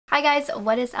Hi guys,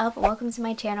 what is up? Welcome to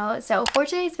my channel. So for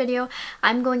today's video,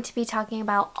 I'm going to be talking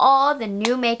about all the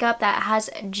new makeup that has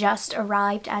just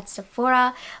arrived at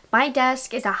Sephora. My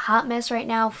desk is a hot mess right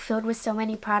now, filled with so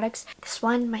many products. This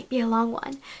one might be a long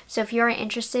one. So if you are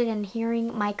interested in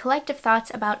hearing my collective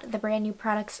thoughts about the brand new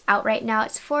products out right now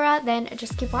at Sephora, then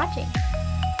just keep watching.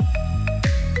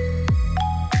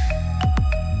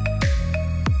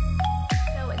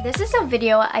 This is a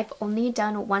video I've only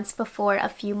done once before a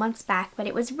few months back, but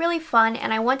it was really fun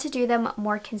and I want to do them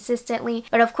more consistently.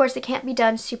 But of course it can't be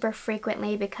done super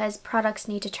frequently because products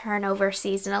need to turn over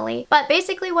seasonally. But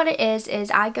basically what it is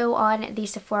I go on the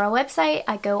Sephora website,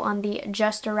 I go on the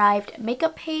just arrived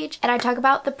makeup page, and I talk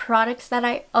about the products that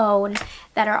I own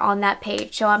that are on that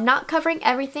page. So I'm not covering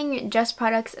everything, just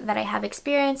products that I have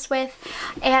experience with.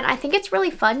 And I think it's really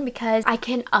fun because I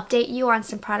can update you on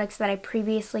some products that I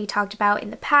previously talked about in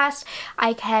the past.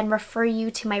 I can refer you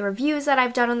to my reviews that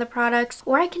I've done on the products,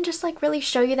 or I can just like really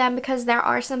show you them because there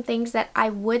are some things that I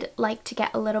would like to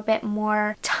get a little bit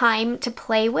more time to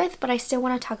play with, but I still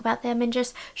want to talk about them and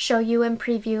just show you and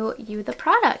preview you the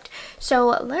product. So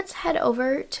let's head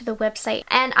over to the website.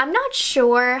 And I'm not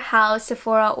sure how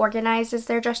Sephora organizes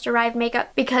their just arrived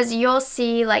makeup because you'll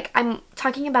see like I'm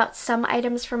talking about some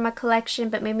items from a collection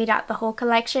but maybe not the whole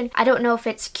collection. I don't know if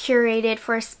it's curated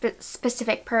for a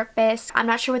specific purpose. I'm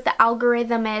not sure what the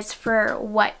algorithm is for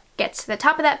what gets to the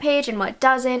top of that page and what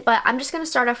doesn't, but I'm just going to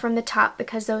start off from the top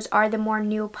because those are the more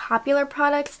new popular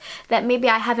products that maybe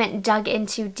I haven't dug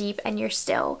into deep and you're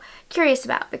still curious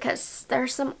about because there are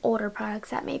some older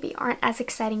products that maybe aren't as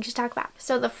exciting to talk about.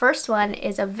 So the first one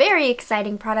is a very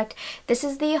exciting product. This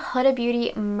is the Huda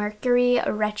Beauty Mercury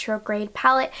Retrograde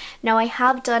palette. Now I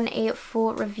have done a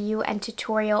full review and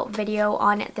tutorial video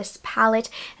on this palette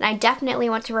and I definitely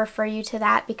want to refer you to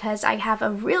that because I have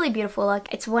a really beautiful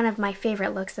look. It's one of my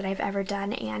favorite looks that I've ever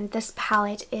done, and this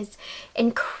palette is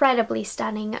incredibly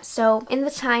stunning. So in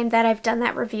the time that I've done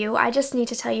that review, I just need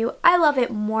to tell you I love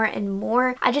it more and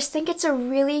more. I just think it's a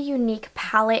really unique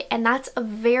palette, and that's a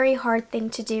very hard thing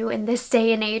to do in this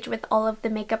day and age with all of the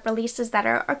makeup releases that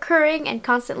are occurring and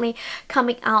constantly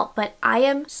coming out. But I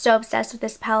am so obsessed with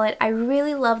this palette. I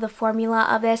really love the formula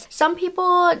of this. Some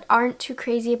people aren't too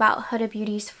crazy about Huda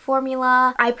Beauty's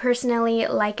formula. I personally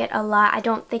like it a lot. I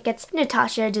don't think it's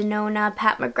Natasha Denona,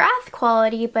 Pat McGrath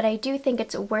quality, but I do think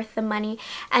it's worth the money,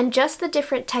 and just the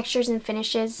different textures and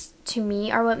finishes to me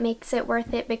are what makes it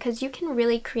worth it because you can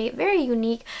really create very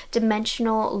unique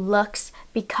dimensional looks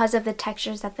because of the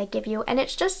textures that they give you, and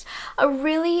it's just a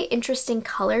really interesting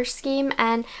color scheme.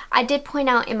 And I did point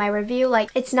out in my review, like,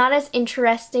 it's not as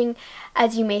interesting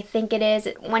as you may think it is.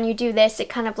 When you do this, it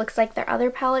kind of looks like their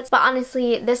other palettes, but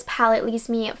honestly this palette leaves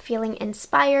me feeling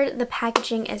inspired. The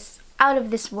packaging is out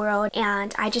of this world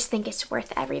and I just think it's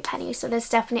worth every penny, so this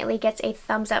definitely gets a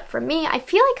thumbs up from me. I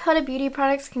feel like Huda Beauty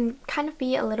products can kind of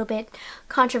be a little bit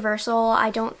controversial. I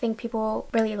don't think people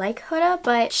really like Huda,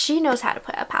 but she knows how to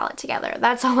put a palette together.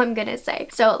 That's all I'm gonna say.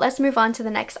 So let's move on to the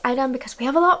next item because we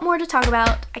have a lot more to talk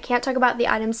about. I can't talk about the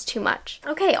items too much.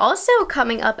 Okay, also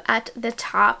coming up at the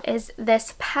top is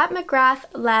this Pat McGrath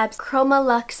Labs Chroma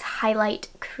Luxe Highlight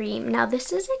Cream. Now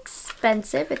this is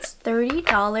expensive. It's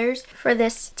 $30 for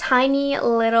this tiny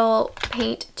little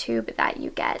paint tube that you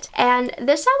get, and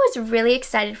this I was really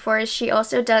excited for. She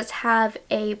also does have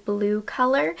a blue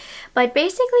color, but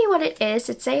basically what it is,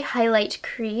 it's a highlight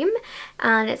cream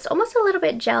and it's almost a little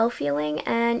bit gel feeling,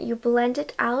 and you blend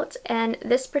it out, and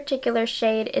this particular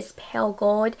shade is pale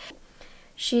gold.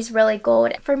 She's really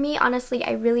gold. For me, honestly,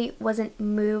 I really wasn't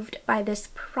moved by this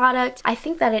product. I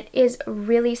think that it is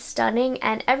really stunning,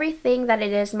 and everything that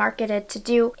it is marketed to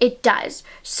do, it does.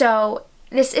 So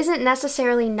this isn't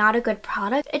necessarily not a good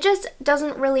product. It just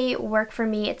doesn't really work for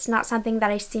me. It's not something that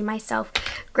I see myself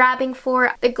grabbing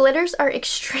for. The glitters are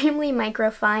extremely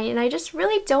microfine and I just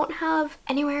really don't have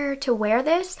anywhere to wear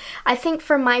this. I think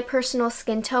for my personal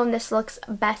skin tone, this looks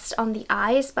best on the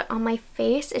eyes, but on my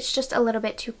face, it's just a little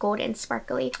bit too gold and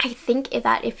sparkly. I think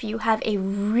that if you have a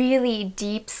really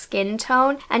deep skin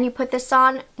tone and you put this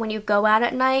on when you go out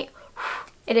at night,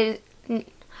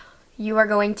 you are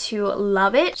going to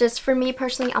love it. Just for me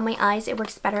personally, on my eyes, it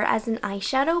works better as an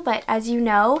eyeshadow, but as you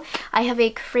know, I have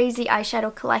a crazy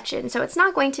eyeshadow collection, so it's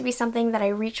not going to be something that I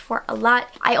reach for a lot.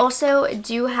 I also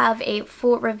do have a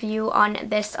full review on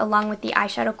this along with the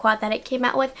eyeshadow quad that it came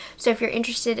out with, so if you're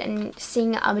interested in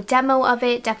seeing a demo of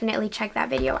it, definitely check that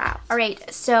video out.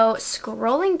 Alright, so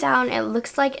scrolling down, it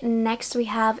looks like next we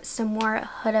have some more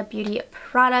Huda Beauty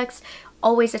products.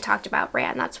 always a talked about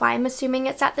brand. That's why I'm assuming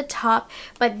it's at the top.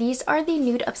 But these are the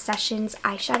Nude Obsessions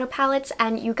eyeshadow palettes,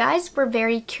 and you guys were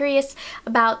very curious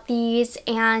about these,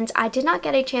 and I did not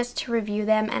get a chance to review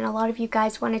them, and a lot of you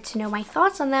guys wanted to know my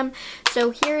thoughts on them.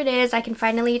 So here it is. I can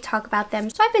finally talk about them.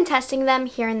 So I've been testing them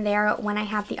here and there when I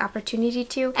have the opportunity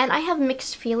to, and I have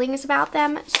mixed feelings about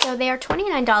them. So they are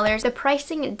 $29. The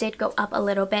pricing did go up a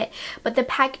little bit, but the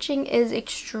packaging is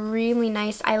extremely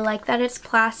nice. I like that it's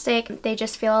plastic. They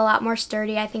just feel a lot more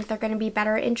sturdy. I think they're going to be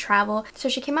better in travel. So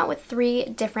she came out with 3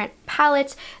 different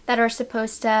palettes that are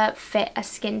supposed to fit a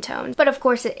skin tone, but of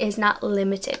course it is not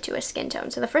limited to a skin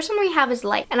tone. So the first one we have is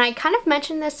light, and I kind of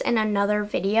mentioned this in another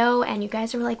video and you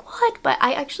guys are like, what? But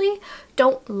I actually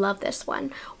don't love this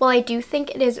one. While I do think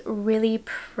it is really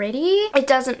pretty, it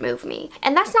doesn't move me.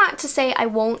 And that's not to say I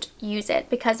won't use it,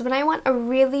 because when I want a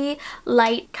really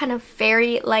light kind of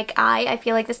fairy-like eye, I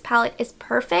feel like this palette is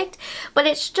perfect, but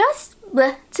it's just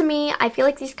bleh to me. I feel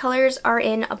like these colors are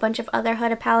in a bunch of other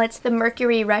Huda palettes. The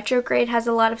Mercury Retrograde has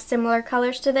a lot of similar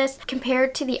colors to this.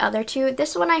 Compared to the other two,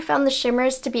 this one I found the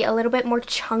shimmers to be a little bit more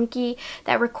chunky,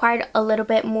 that required a little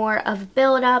bit more of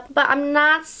build up, but I'm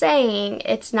not saying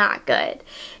it's not good.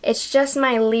 It's just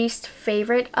my least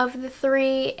favorite of the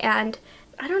 3, and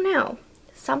I don't know.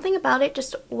 Something about it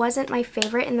just wasn't my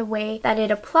favorite in the way that it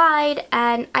applied,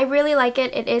 and I really like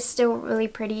it. It is still really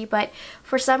pretty, but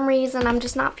for some reason I'm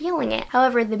just not feeling it.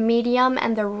 However, the medium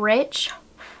and the rich,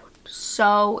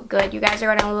 so good. You guys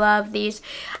are gonna love these.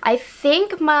 I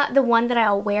think the one that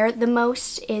I'll wear the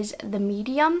most is the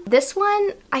medium. This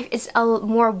one is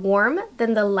more warm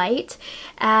than the light,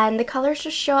 and the colors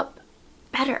just show up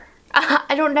better.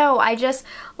 I don't know, I just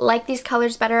like these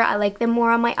colors better. I like them more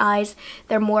on my eyes.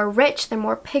 They're more rich, they're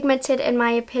more pigmented in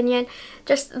my opinion.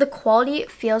 Just the quality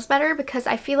feels better, because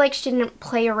I feel like she didn't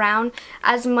play around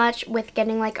as much with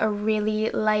getting like a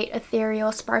really light,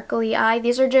 ethereal, sparkly eye.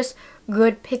 These are just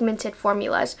good pigmented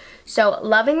formulas. So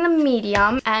loving the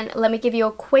medium, and let me give you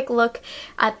a quick look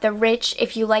at the rich.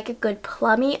 If you like a good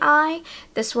plummy eye,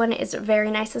 this one is very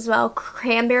nice as well.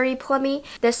 Cranberry plummy.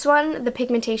 This one, the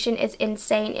pigmentation is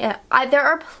insane. There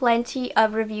are plenty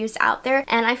of reviews out there,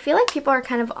 and I feel like people are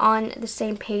kind of on the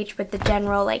same page with the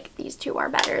general, like these two are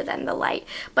better than the light,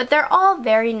 but they're all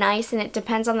very nice, and it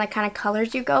depends on the kind of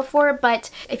colors you go for. But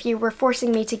if you were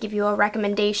forcing me to give you a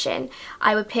recommendation,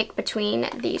 I would pick between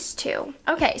these two.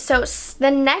 Okay, so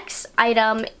the next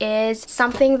item is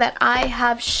something that I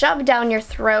have shoved down your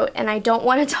throat, and I don't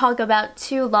want to talk about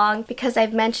too long because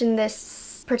I've mentioned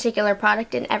this particular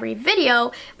product in every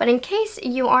video, but in case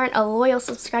you aren't a loyal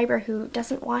subscriber who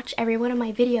doesn't watch every one of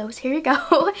my videos, here you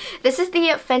go. This is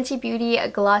the Fenty Beauty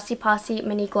Glossy Posse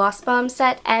Mini Gloss Bomb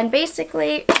set, and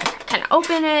basically kind of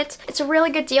open it. It's a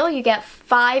really good deal. You get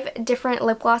 5 different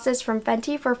lip glosses from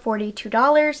Fenty for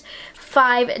 $42,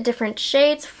 5 different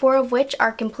shades, 4 of which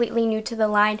are completely new to the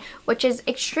line, which is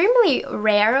extremely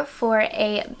rare for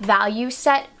a value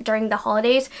set during the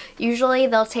holidays. Usually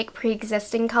they'll take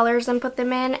pre-existing colors and put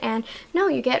them in, and no,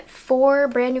 you get 4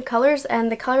 brand new colors,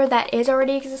 and the color that is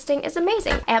already existing is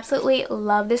amazing. I absolutely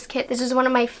love this kit. This is one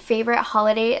of my favorite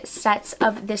holiday sets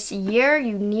of this year.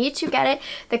 You need to get it.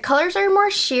 The colors are more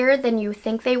sheer than you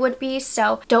think they would be,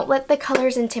 so don't let the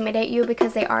colors intimidate you,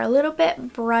 because they are a little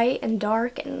bit bright and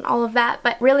dark and all of that,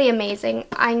 but really amazing.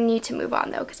 I need to move on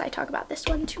though, because I talk about this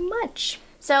one too much.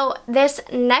 So this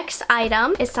next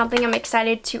item is something I'm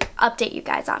excited to update you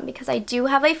guys on, because I do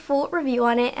have a full review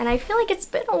on it, and I feel like it's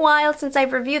been a while since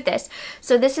I've reviewed this.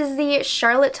 So this is the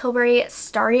Charlotte Tilbury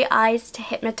Starry Eyes to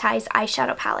Hypnotize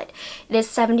eyeshadow palette. It is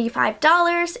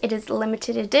 $75. It is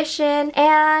limited edition,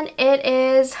 and it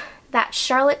is that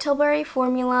Charlotte Tilbury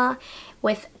formula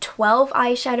with 12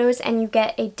 eyeshadows, and you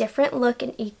get a different look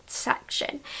in each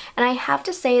section. And I have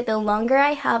to say, the longer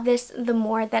I have this, the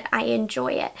more that I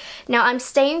enjoy it. Now, I'm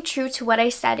staying true to what I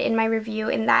said in my review,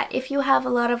 in that if you have a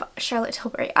lot of Charlotte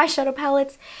Tilbury eyeshadow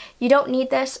palettes, you don't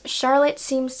need this. Charlotte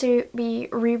seems to be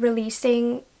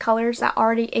re-releasing colors that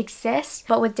already exist,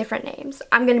 but with different names.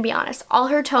 I'm gonna be honest, all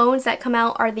her tones that come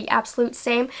out are the absolute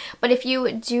same, but if you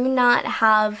do not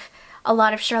have a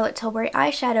lot of Charlotte Tilbury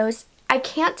eyeshadows, I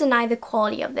can't deny the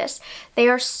quality of this. They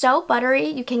are so buttery.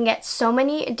 You can get so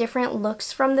many different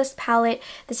looks from this palette.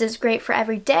 This is great for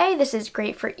every day. This is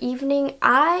great for evening.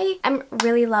 I am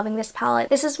really loving this palette.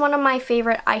 This is one of my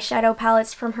favorite eyeshadow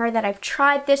palettes from her that I've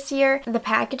tried this year. The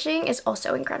packaging is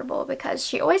also incredible, because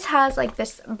she always has like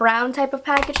this brown type of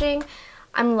packaging.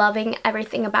 I'm loving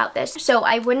everything about this. So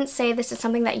I wouldn't say this is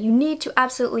something that you need to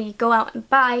absolutely go out and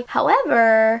buy.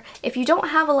 However, if you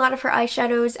don't have a lot of her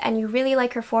eyeshadows and you really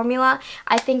like her formula,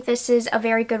 I think this is a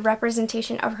very good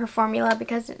representation of her formula,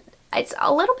 because it's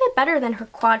a little bit better than her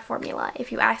quad formula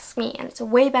if you ask me, and it's a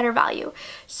way better value.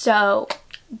 So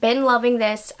been loving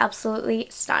this, absolutely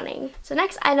stunning. So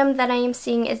next item that I am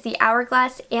seeing is the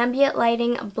Hourglass Ambient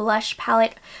Lighting Blush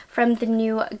Palette from the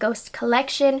new Ghost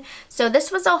collection. So this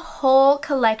was a whole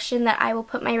collection that I will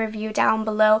put my review down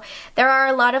below. There are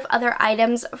a lot of other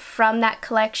items from that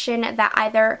collection that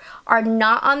either are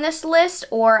not on this list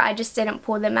or I just didn't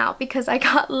pull them out because I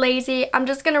got lazy. I'm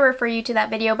just going to refer you to that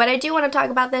video, but I do want to talk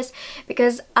about this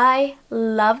because I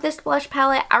love this blush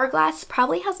palette. Hourglass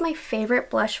probably has my favorite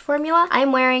blush formula.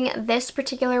 I'm wearing this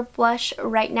particular blush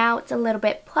right now. It's a little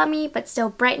bit plummy but still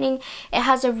brightening. It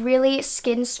has a really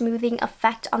skin smoothing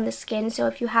effect on the skin, so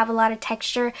if you have a lot of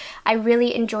texture, I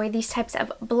really enjoy these types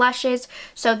of blushes.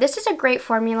 So this is a great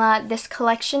formula. This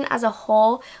collection as a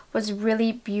whole was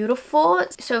really beautiful.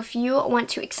 So if you want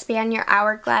to expand your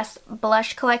Hourglass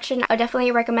blush collection, I would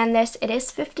definitely recommend this. It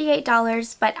is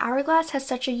 $58, but Hourglass has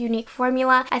such a unique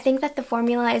formula. I think that the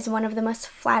formula is one of the most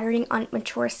flattering on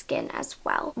mature skin as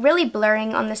well. Really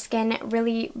blurring on the skin,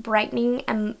 really brightening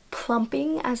and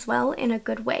plumping as well in a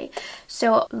good way.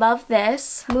 So love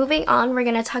this. Moving on, we're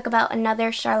going to talk about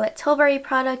another Charlotte Tilbury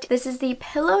product. This is the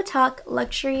Pillow Talk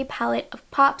Luxury Palette of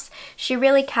Pops. She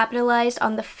really capitalized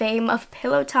on the fame of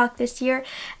Pillow Talk this year,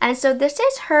 and so this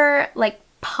is her like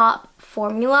pop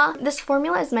formula. This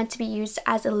formula is meant to be used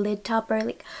as a lid topper,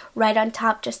 like right on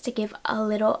top, just to give a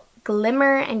little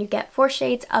glimmer, and you get 4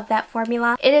 shades of that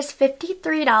formula. It is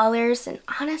 $53, and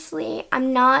honestly,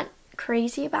 I'm not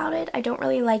crazy about it. I don't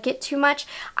really like it too much.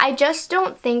 I just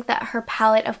don't think that her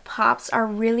palette of pops are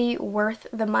really worth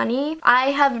the money.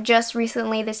 I have just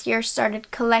recently this year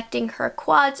started collecting her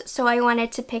quads, so I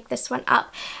wanted to pick this one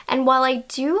up, and while I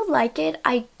do like it,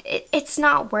 it's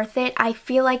not worth it. I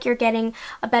feel like you're getting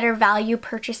a better value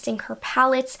purchasing her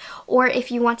palettes, or if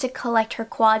you want to collect her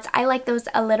quads, I like those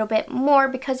a little bit more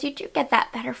because you do get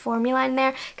that better formula in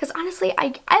there. Because honestly,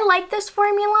 I like this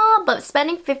formula, but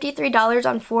spending $53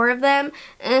 on 4 of them,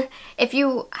 if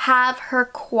you have her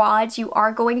quads, you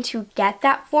are going to get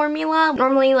that formula.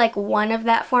 Normally like 1 of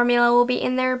that formula will be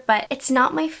in there, but it's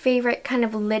not my favorite kind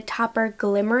of lid topper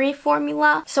glimmery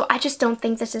formula, so I just don't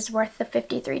think this is worth the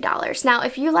 $53. Now,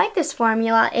 if you like this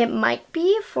formula, it might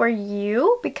be for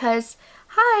you because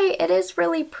hi, it is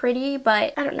really pretty,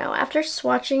 but I don't know, after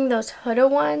swatching those Huda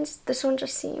ones, this one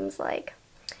just seems like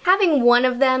having 1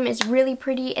 of them is really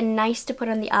pretty and nice to put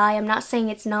on the eye. I'm not saying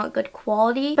it's not good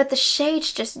quality, but the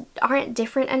shades just aren't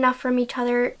different enough from each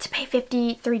other to pay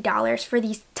 $53 for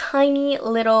these tiny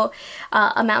little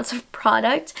amounts of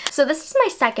product. So this is my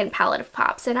second palette of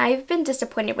pops, and I've been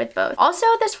disappointed with both. Also,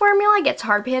 this formula gets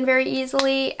hard pan very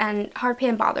easily, and hard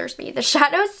pan bothers me. The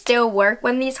shadows still work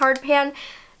when these hard pan,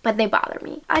 but they bother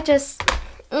me. I just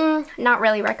not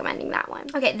really recommending that one.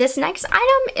 Okay, this next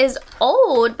item is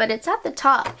old, but it's at the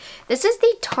top. This is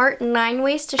the Tarte 9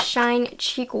 Ways to Shine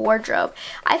Cheek Wardrobe.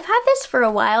 I've had this for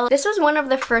a while. This was one of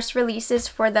the first releases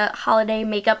for the holiday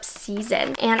makeup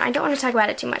season, and I don't want to talk about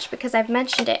it too much because I've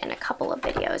mentioned it in a couple of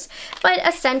videos. But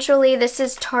essentially, this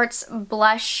is Tarte's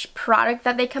blush product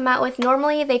that they come out with.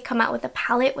 Normally, they come out with a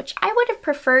palette, which I would have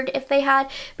preferred if they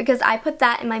had, because I put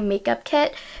that in my makeup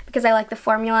kit because I like the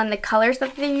formula and the colors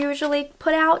that they usually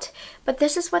put out, but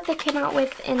this is what they came out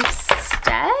with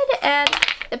instead, and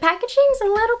the packaging is a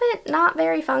little bit not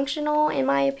very functional in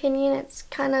my opinion. It's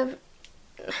kind of,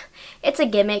 it's a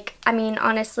gimmick. I mean,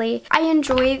 honestly, I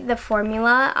enjoy the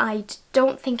formula. I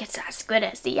don't think it's as good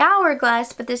as the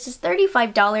Hourglass, but this is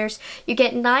 $35. You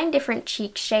get 9 different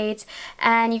cheek shades,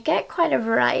 and you get quite a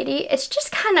variety. It's just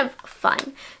kind of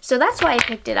fun. So that's why I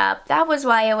picked it up. That was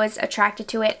why I was attracted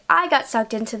to it. I got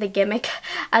sucked into the gimmick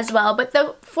as well, but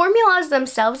the formulas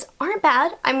themselves aren't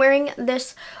bad. I'm wearing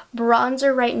this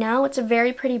bronzer right now. It's a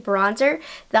very pretty bronzer.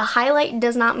 The highlight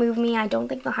does not move me. I don't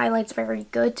think the highlight's very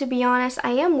good, to be honest.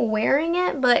 I am wearing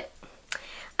it, but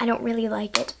I don't really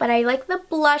like it. But I like the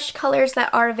blush colors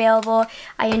that are available.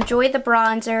 I enjoy the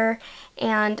bronzer,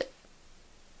 and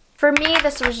for me,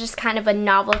 this was just kind of a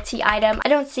novelty item. I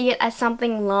don't see it as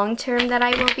something long-term that I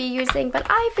will be using, but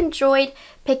I've enjoyed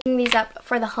picking these up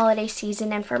for the holiday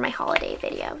season and for my holiday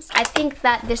videos. I think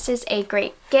that this is a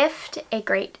great gift, a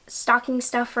great stocking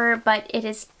stuffer, but it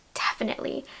is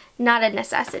definitely not a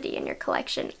necessity in your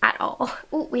collection at all.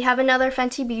 Ooh, we have another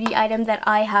Fenty Beauty item that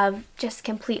I have just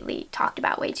completely talked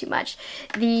about way too much.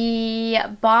 The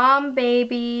Bomb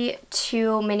Baby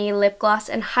 2 mini lip gloss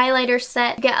and highlighter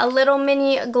set. You get a little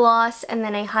mini gloss and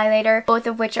then a highlighter, both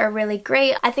of which are really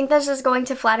great. I think this is going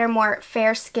to flatter more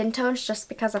fair skin tones just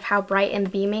because of how bright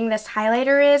and beaming this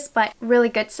highlighter is, but really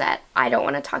good set. I don't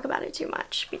want to talk about it too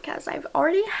much because I've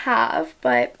already have,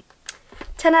 but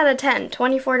 10 out of 10,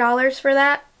 $24 for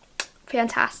that.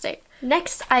 fantastic.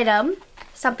 Next item,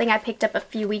 something I picked up a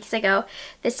few weeks ago.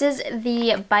 This is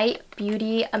the Bite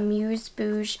Beauty Muse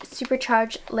Beauty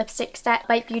Supercharged Lipstick Set.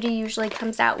 Bite Beauty usually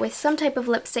comes out with some type of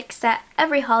lipstick set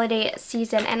every holiday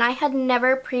season, and I had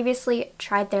never previously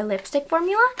tried their lipstick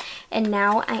formula, and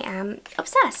now I am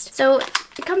obsessed. So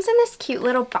it comes in this cute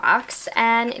little box,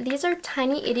 and these are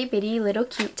tiny itty bitty little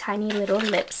cute tiny little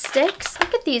lipsticks.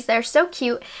 Look at these, they're so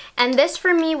cute, and this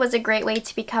for me was a great way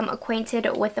to become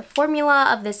acquainted with the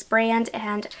formula of this brand,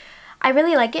 and I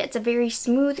really like it. It's a very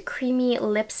smooth, creamy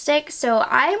lipstick. So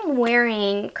I'm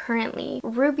wearing currently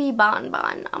Ruby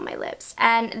Bonbon on my lips.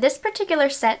 And this particular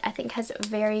set I think has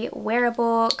very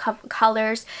wearable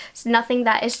colors. It's nothing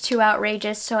that is too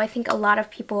outrageous. So I think a lot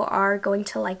of people are going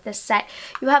to like this set.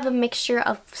 You have a mixture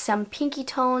of some pinky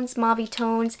tones, mauve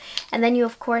tones, and then you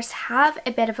of course have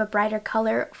a bit of a brighter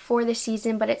color for the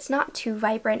season, but it's not too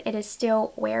vibrant. It is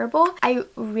still wearable. I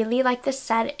really like this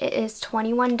set. It is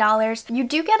 $21. You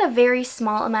do get a very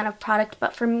small amount of product,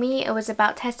 but for me it was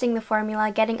about testing the formula,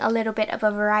 getting a little bit of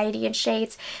a variety in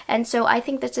shades, and so I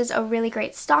think this is a really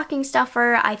great stocking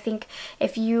stuffer. I think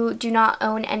if you do not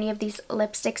own any of these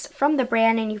lipsticks from the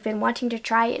brand and you've been wanting to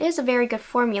try, it is a very good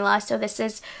formula, so this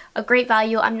is a great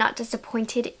value. I'm not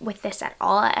disappointed with this at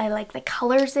all. I like the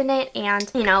colors in it,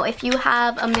 and you know, if you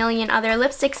have a million other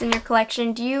lipsticks in your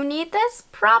collection, do you need this?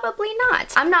 Probably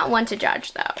not. I'm not one to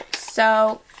judge though,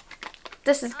 so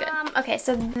this is good. Okay,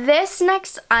 so this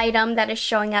next item that is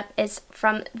showing up is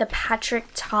from the Patrick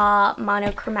Ta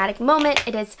Monochromatic Moment.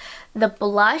 It is the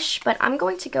blush, but I'm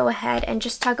going to go ahead and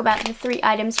just talk about the 3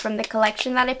 items from the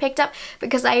collection that I picked up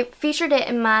because I featured it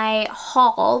in my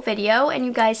haul video and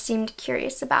you guys seemed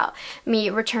curious about me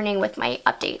returning with my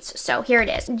updates. So here it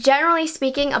is. Generally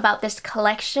speaking about this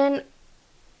collection,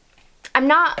 I'm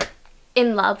not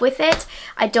in love with it.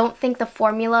 I don't think the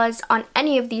formulas on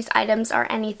any of these items are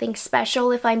anything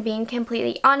special, if I'm being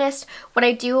completely honest. What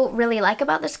I do really like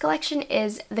about this collection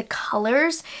is the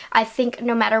colors. I think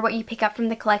no matter what you pick up from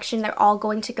the collection, they're all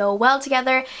going to go well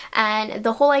together, and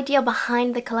the whole idea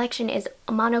behind the collection is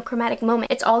a monochromatic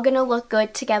moment. It's all gonna look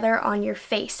good together on your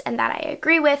face, and that I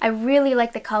agree with. I really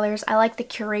like the colors. I like the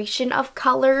curation of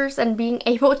colors and being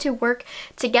able to work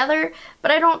together,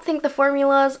 but I don't think the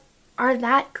formulas are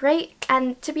that great,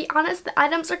 and to be honest, the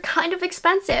items are kind of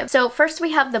expensive. So first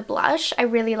we have the blush. I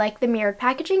really like the mirrored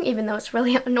packaging, even though it's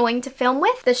really annoying to film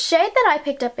with. The shade that I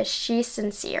picked up is She's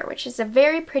Sincere, which is a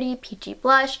very pretty peachy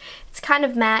blush. It's kind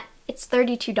of matte. It's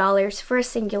 $32 for a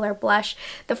singular blush.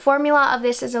 The formula of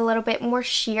this is a little bit more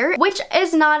sheer, which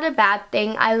is not a bad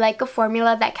thing. I like a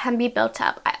formula that can be built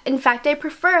up. In fact, I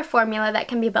prefer a formula that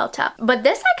can be built up. But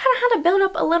this I kind of had to build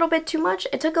up a little bit too much.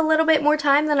 It took a little bit more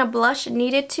time than a blush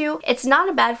needed to. It's not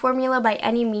a bad formula by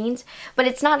any means, but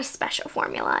it's not a special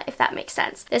formula, if that makes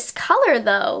sense. This color,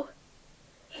 though,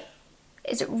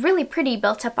 is really pretty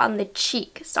built up on the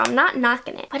cheek, so I'm not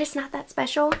knocking it, but it's not that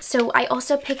special. So I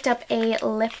also picked up a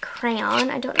lip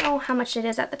crayon. I don't know how much it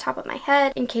is at the top of my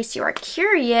head. In case you are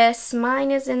curious,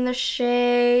 mine is in the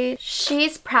shade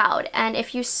She's Proud, and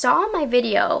if you saw my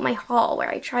video, my haul where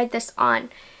I tried this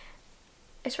on,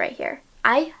 it's right here.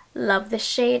 I love this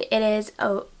shade. It is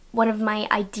one of my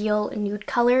ideal nude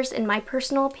colors in my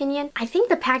personal opinion. I think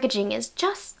the packaging is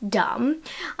just dumb.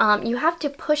 You have to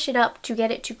push it up to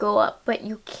get it to go up, but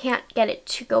you can't get it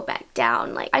to go back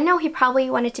down. Like, I know he probably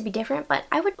wanted to be different, but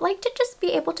I would like to just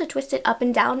be able to twist it up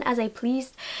and down as I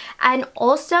please. And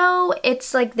also,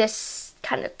 it's like this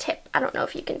kind of tip. I don't know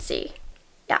if you can see.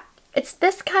 Yeah, it's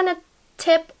this kind of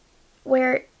tip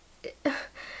where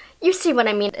you see what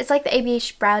I mean. It's like the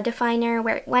ABH brow definer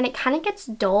where when it kind of gets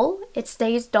dull, it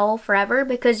stays dull forever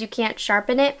because you can't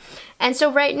sharpen it. And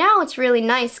so right now it's really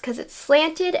nice because it's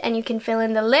slanted and you can fill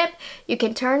in the lip, you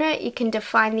can turn it, you can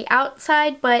define the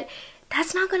outside, but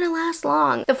that's not going to last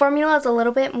long. The formula is a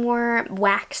little bit more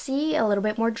waxy, a little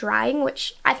bit more drying,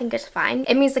 which I think is fine.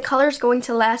 It means the color is going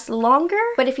to last longer,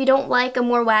 but if you don't like a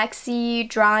more waxy,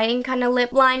 drying kind of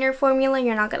lip liner formula,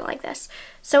 you're not going to like this.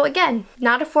 So again,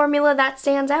 not a formula that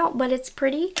stands out, but it's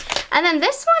pretty. And then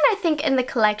this one I think in the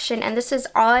collection, and this is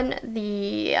on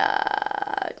the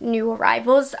new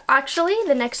arrivals actually,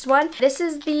 the next one. This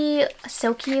is the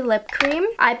Silky Lip Cream.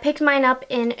 I picked mine up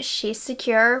in She's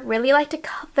Secure. Really liked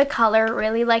the color,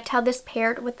 really liked how this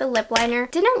paired with the lip liner.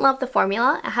 Didn't love the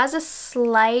formula. It has a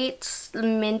slight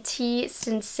minty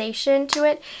sensation to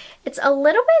it. It's a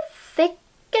little bit thick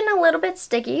and a little bit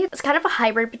sticky. It's kind of a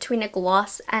hybrid between a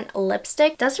gloss and a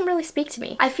lipstick. Doesn't really speak to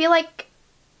me. I feel like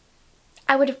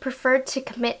I would have preferred to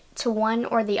commit to one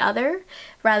or the other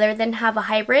rather than have a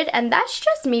hybrid, and that's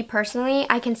just me personally.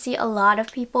 I can see a lot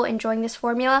of people enjoying this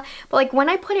formula, but like when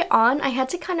I put it on, I had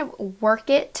to kind of work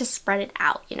it to spread it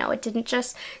out, you know. It didn't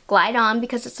just glide on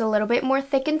because it's a little bit more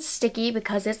thick and sticky,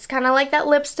 because it's kind of like that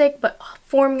lipstick but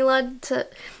formula to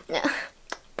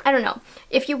I don't know.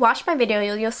 If you watch my video,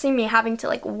 you'll see me having to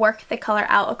like work the color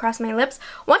out across my lips.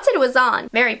 Once it was on,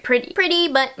 very pretty. Pretty,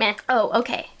 but meh. Oh,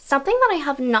 okay. Something that I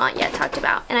have not yet talked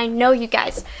about, and I know you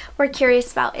guys were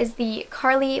curious about, is the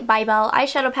Carly Bybel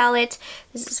eyeshadow palette.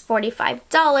 This is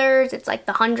 $45. It's like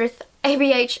the 100th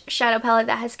ABH shadow palette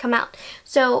that has come out.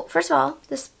 So first of all,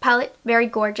 this palette, very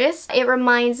gorgeous. It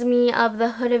reminds me of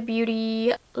the Huda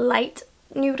Beauty Light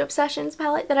Nude Obsessions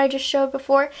palette that I just showed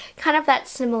before. Kind of that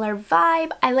similar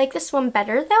vibe. I like this one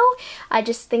better though. I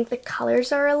just think the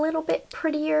colors are a little bit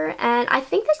prettier, and I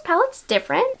think this palette's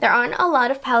different. There aren't a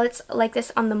lot of palettes like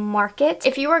this on the market.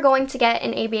 If you were going to get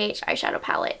an ABH eyeshadow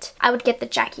palette, I would get the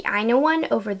Jackie Aina one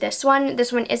over this one.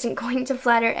 This one isn't going to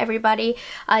flatter everybody.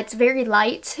 It's very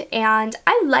light and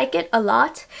I like it a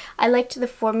lot. I liked the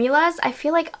formulas. I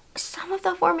feel like some of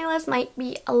the formulas might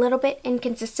be a little bit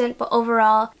inconsistent, but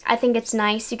overall I think it's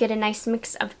nice. You get a nice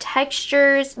mix of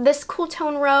textures. This cool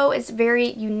tone row is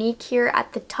very unique here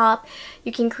at the top.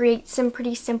 You can create some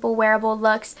pretty simple wearable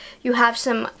looks. You have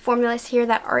some formulas here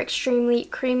that are extremely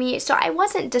creamy, so I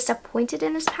wasn't disappointed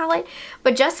in this palette,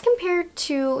 but just compared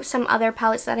to some other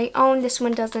palettes that I own, this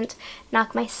one doesn't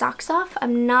knock my socks off.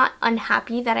 I'm not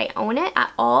unhappy that I own it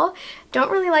at all. Don't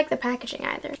really like the packaging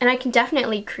either, and I can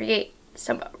definitely create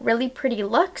some really pretty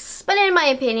looks, but in my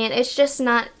opinion it's just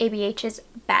not ABH's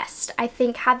best. I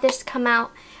think had this come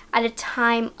out at a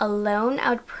time alone,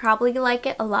 I would probably like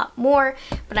it a lot more,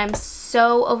 but I'm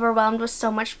so overwhelmed with so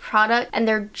much product, and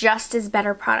they're just as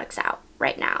better products out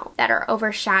right now that are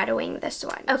overshadowing this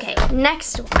one. Okay,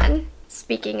 next one,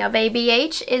 speaking of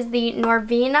ABH, is the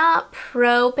Norvina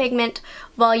Pro Pigment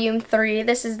Volume 3.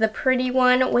 This is the pretty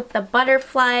one with the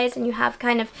butterflies, and you have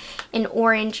kind of an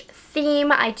orange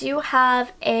theme. I do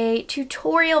have a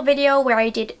tutorial video where I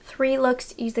did 3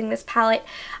 looks using this palette.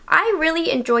 I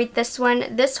really enjoyed this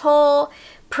one. This whole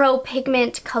Pro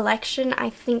Pigment collection I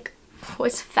think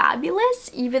was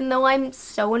fabulous, even though I'm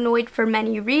so annoyed for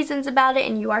many reasons about it,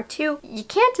 and you are too. You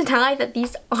can't deny that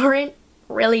these aren't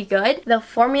really good. The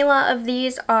formula of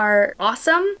these are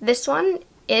awesome. This one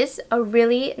is a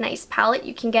really nice palette.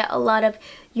 You can get a lot of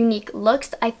unique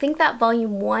looks. I think that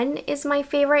volume 1 is my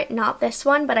favorite, not this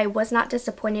one, but I was not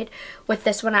disappointed with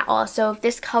this one at all. So if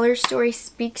this color story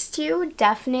speaks to you,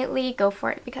 definitely go for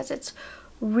it, because it's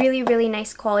really, really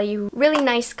nice quality, really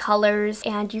nice colors,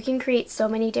 and you can create so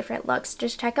many different looks.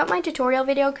 Just check out my tutorial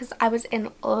video because I was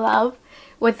in love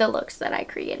with the looks that I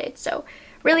created. So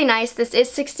really nice. This is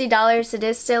 $60. It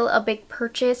is still a big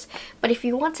purchase, but if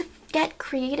you want to get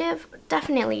creative,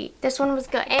 definitely this one was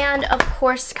good. And of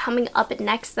course, coming up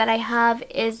next that I have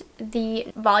is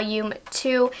the volume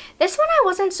 2. This one I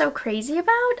wasn't so crazy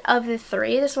about. Of the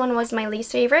 3, this one was my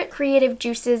least favorite. Creative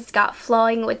juices got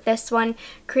flowing with this one,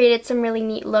 created some really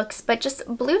neat looks, but just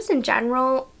blues in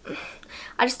general,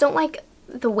 I just don't like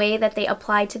the way that they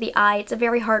apply to the eye. It's a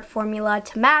very hard formula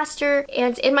to master,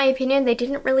 and in my opinion they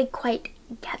didn't really quite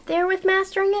get there with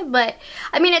mastering it, but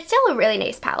I mean it's still a really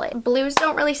nice palette. Blues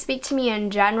don't really speak to me in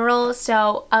general,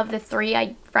 so of the 3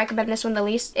 I recommend this one the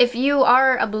least. If you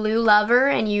are a blue lover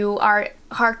and you are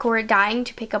hardcore dying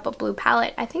to pick up a blue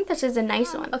palette, I think this is a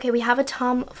nice one. Okay, we have a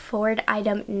Tom Ford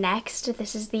item next.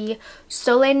 This is the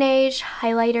Solange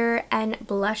highlighter and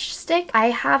blush stick.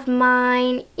 I have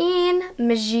mine in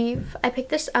Muse. I picked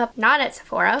this up not at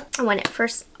Sephora when it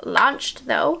first launched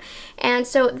though, and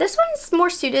so this one's more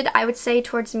suited, I would say,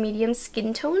 towards medium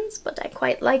skin tones, but I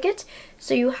quite like it.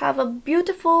 So you have a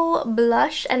beautiful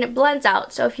blush and it blends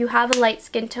out, so if you have a light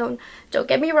skin tone, don't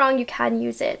get me wrong, you can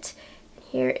use it.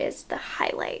 Here is the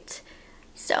highlight.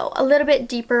 So a little bit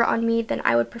deeper on me than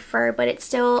I would prefer, but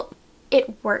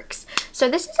it works. So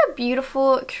this is a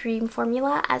beautiful cream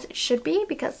formula, as it should be,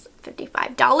 because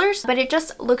 $55, but it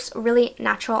just looks really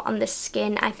natural on the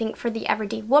skin. I think for the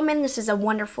everyday woman, this is a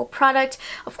wonderful product.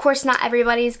 Of course, not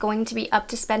everybody is going to be up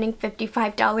to spending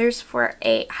 $55 for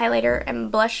a highlighter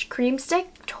and blush cream stick.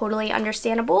 Totally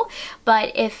understandable,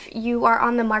 but if you are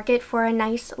on the market for a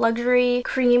nice luxury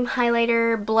cream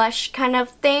highlighter blush kind of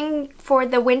thing for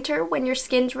the winter when your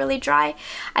skin's really dry,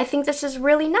 I think this is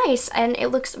really nice, and it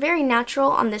looks very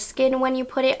natural on the skin when you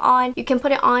put it on. You can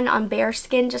put it on bare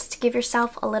skin just to give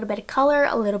yourself a little bit of color,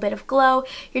 a little bit of glow.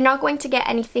 You're not going to get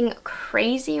anything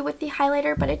crazy with the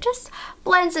highlighter, but it just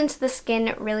blends into the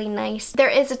skin really nice. There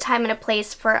is a time and a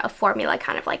place for a formula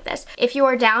kind of like this. If you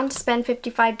are down to spend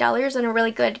 $55 on a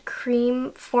really good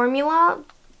cream formula,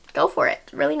 go for it.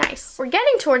 Really nice. We're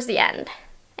getting towards the end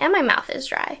and my mouth is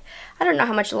dry. I don't know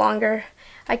how much longer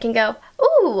I can go.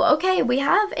 Ooh, okay, we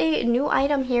have a new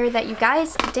item here that you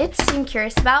guys did seem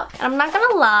curious about. And I'm not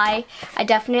gonna lie, I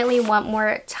definitely want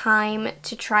more time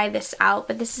to try this out.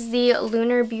 But this is the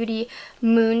Lunar Beauty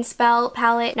Moon Spell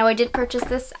palette. Now I did purchase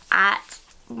this at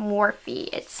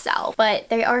Morphe itself, but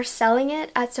they are selling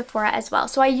it at Sephora as well.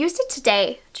 So I used it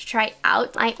today to try it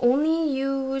out. I only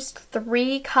used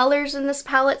 3 colors in this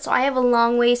palette, so I have a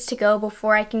long ways to go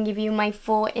before I can give you my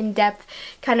full in-depth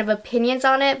kind of opinions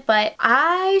on it, but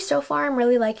so far I'm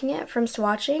really liking it from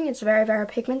swatching. It's very, very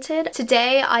pigmented.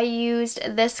 Today I used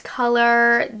this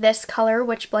color,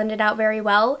 which blended out very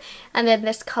well, and then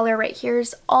this color right here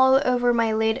is all over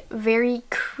my lid. Very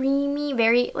creamy,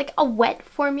 very like a wet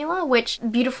formula, which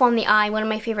beautiful on the eye, one of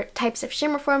my favorite types of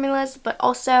shimmer formulas, but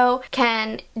also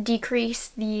can decrease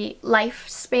the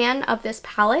lifespan of this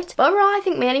palette. But overall, I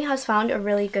think Manny has found a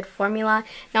really good formula.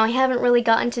 Now, I haven't really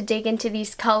gotten to dig into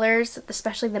these colors,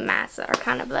 especially the mattes that are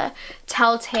kind of the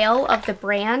telltale of the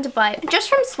brand, but just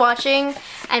from swatching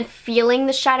and feeling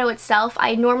the shadow itself,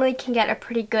 I normally can get a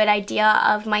pretty good idea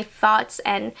of my thoughts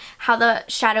and how the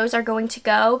shadows are going to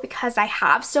go because I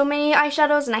have so many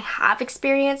eyeshadows and I have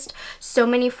experienced so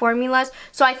many formulas.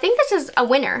 So I think this is a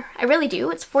winner. I really do.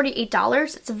 It's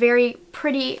 $48. It's a very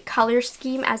pretty color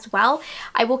scheme as well.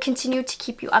 I will continue to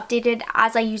keep you updated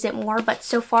as I use it more, but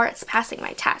so far it's passing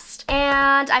my test.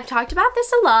 And I've talked about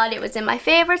this a lot. It was in my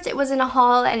favorites, it was in a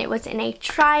haul, and it was in a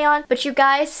try-on, but you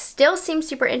guys still seem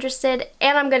super interested,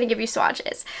 and I'm going to give you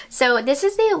swatches. So this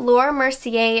is the Laura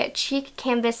Mercier Cheek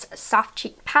Canvas Soft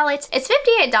Cheek Palette. It's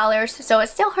 $58, so it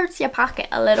still hurts your pocket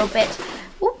a little bit.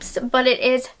 Oops, but it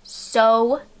is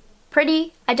so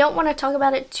pretty. I don't want to talk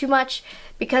about it too much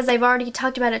because I've already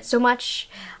talked about it so much.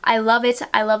 I love it.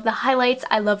 I love the highlights.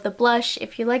 I love the blush.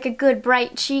 If you like a good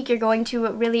bright cheek, you're going to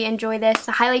really enjoy this.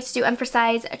 The highlights do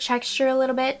emphasize a texture a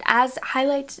little bit, as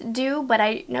highlights do, but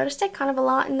I noticed it kind of a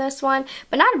lot in this one,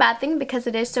 but not a bad thing because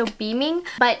it is so beaming.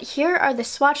 But here are the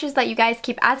swatches that you guys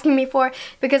keep asking me for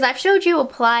because I've showed you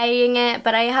applying it,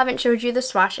 but I haven't showed you the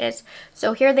swatches.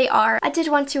 So here they are. I did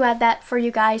want to add that for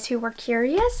you guys who were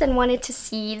curious and wanted to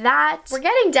see that. We're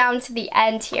getting down to the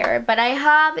end here, but I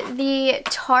have the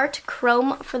Tarte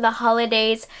Chrome for the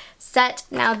holidays set.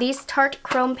 Now these Tarte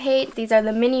Chrome paints, these are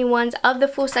the mini ones of the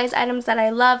full-size items that I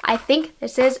love. I think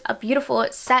this is a beautiful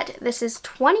set. This is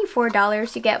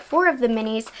 $24. You get 4 of the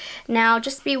minis. Now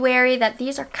just be wary that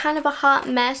these are kind of a hot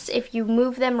mess. If you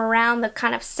move them around, they'll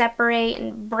kind of separate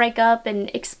and break up and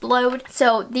explode.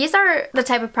 So these are the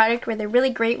type of product where they're really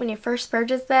great when you first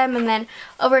purchase them, and then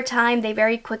over time they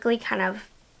very quickly kind of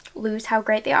lose how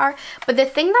great they are. But the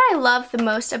thing that I love the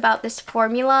most about this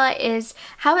formula is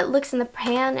how it looks in the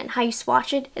pan, and how you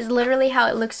swatch it is literally how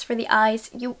it looks for the eyes.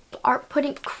 You are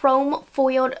putting chrome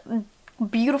foiled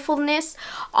beautifulness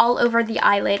all over the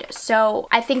eyelid. So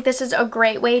I think this is a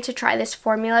great way to try this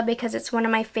formula because it's one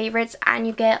of my favorites and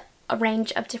you get a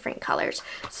range of different colors.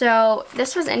 So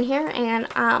this was in here and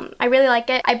I really like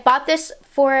it. I bought this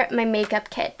for my makeup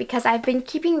kit because I've been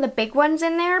keeping the big ones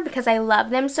in there because I love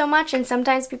them so much, and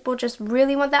sometimes people just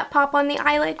really want that pop on the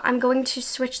eyelid. I'm going to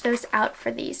switch those out for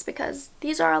these because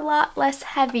these are a lot less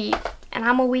heavy and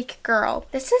I'm a weak girl.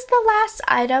 This is the last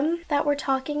item that we're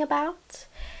talking about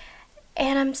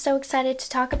and I'm so excited to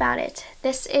talk about it.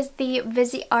 This is the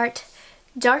viseart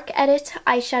Dark Edit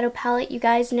eyeshadow palette. You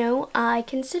guys know I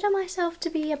consider myself to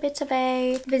be a bit of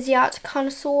a viseart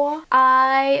connoisseur.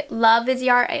 I love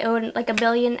viseart. I own like 1.5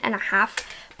 billion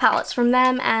palettes from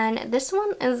them, and this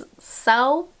one is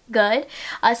so good.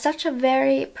 Such a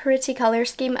very pretty color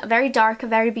scheme, very dark,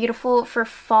 very beautiful for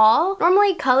fall.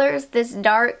 Normally colors this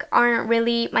dark aren't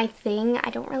really my thing. I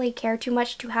don't really care too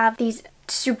much to have these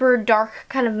super dark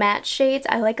kind of matte shades.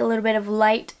 I like a little bit of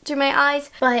light to my eyes,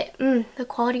 but the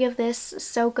quality of this is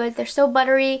so good. They're so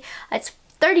buttery. It's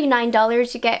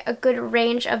 $39. You get a good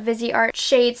range of viseart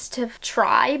shades to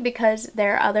try because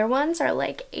their other ones are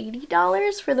like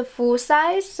 $80 for the full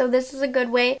size. So this is a good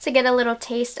way to get a little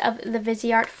taste of the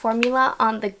viseart formula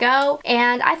on the go.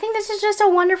 And I think this is just a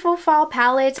wonderful fall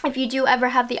palette. If you do ever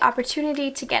have the opportunity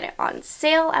to get it on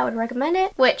sale, I would recommend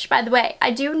it. Which, by the way,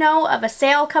 I do know of a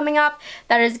sale coming up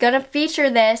that is going to feature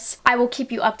this. I will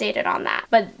keep you updated on that.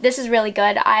 But this is really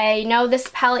good. I know this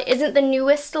palette isn't the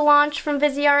newest launch from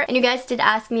viseart, and you guys did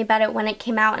asked me about it when it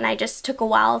came out and I just took a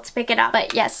while to pick it up.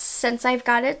 But yes, since I've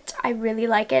got it, I really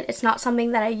like it. It's not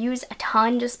something that I use a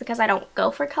ton just because I don't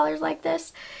go for colors like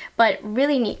this, but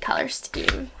really neat color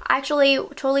scheme. Actually,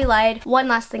 totally lied. One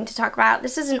last thing to talk about.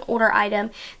 This is an older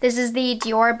item. This is the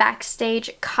Dior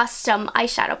Backstage Custom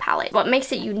Eyeshadow Palette. What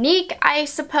makes it unique, I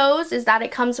suppose, is that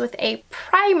it comes with a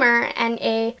primer and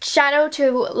a shadow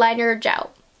to liner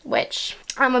gel, which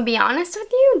I'm gonna be honest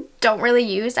with you, don't really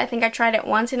use. I think I tried it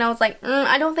once and I was like,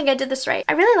 I don't think I did this right.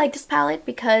 I really like this palette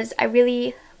because I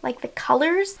really like the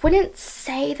colors. Wouldn't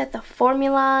say that the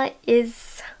formula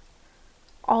is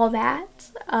all that.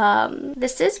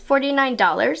 This is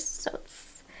 $49, so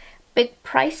it's big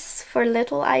price for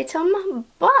little item,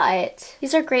 but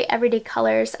these are great everyday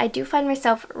colors. I do find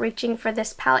myself reaching for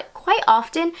this palette quite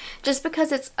often just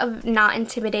because it's a not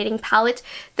intimidating palette.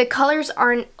 The colors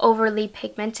aren't overly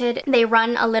pigmented. They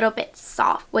run a little bit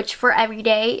soft, which for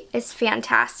everyday is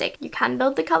fantastic. You can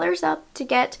build the colors up to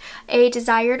get a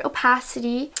desired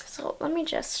opacity. So let me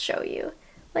just show you.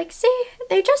 Like, see,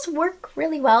 they just work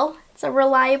really well. It's a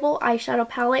reliable eyeshadow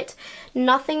palette.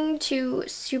 Nothing to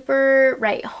super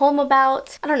write home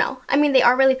about. I don't know. I mean, they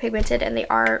are really pigmented and they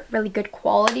are really good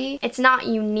quality. It's not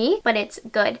unique, but it's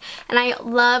good. And I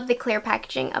love the clear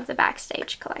packaging of the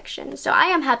Backstage collection. So I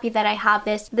am happy that I have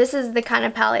this. This is the kind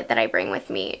of palette that I bring with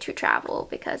me to travel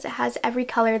because it has every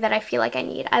color that I feel like I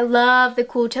need. I love the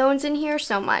cool tones in here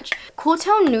so much. Cool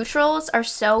tone neutrals are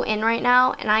so in right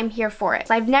now and I'm here for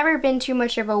it. I've never been too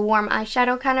much of a warm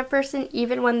eyeshadow kind of person.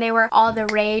 Even when they were all the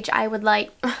rage, I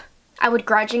would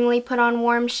grudgingly put on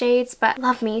warm shades, but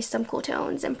love me some cool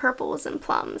tones and purples and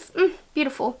plums.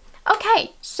 Beautiful.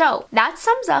 Okay, so that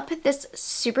sums up this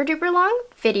super duper long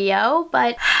video,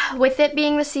 but with it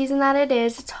being the season that it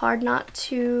is, it's hard not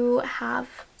to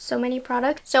have so many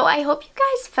products. So I hope you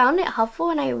guys found it helpful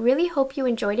and I really hope you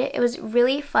enjoyed it. It was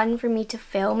really fun for me to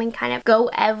film and kind of go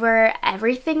over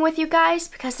everything with you guys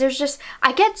because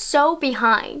I get so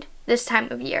behind this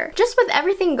time of year. Just with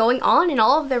everything going on and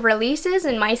all of the releases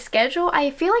and my schedule, I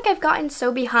feel like I've gotten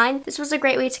so behind. This was a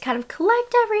great way to kind of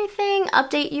collect everything,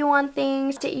 update you on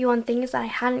things that I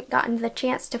hadn't gotten the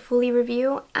chance to fully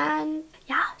review, and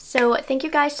yeah, so thank you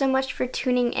guys so much for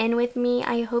tuning in with me.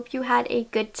 I hope you had a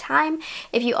good time.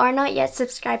 If you are not yet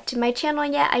subscribed to my channel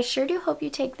yet, I sure do hope you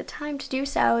take the time to do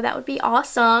so. That would be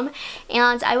awesome.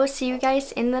 And I will see you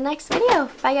guys in the next video.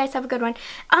 Bye guys, have a good one.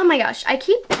 Oh my gosh, I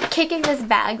keep kicking this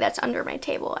bag that's under my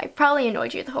table. I probably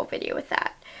annoyed you the whole video with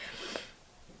that.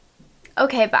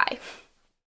 Okay, bye.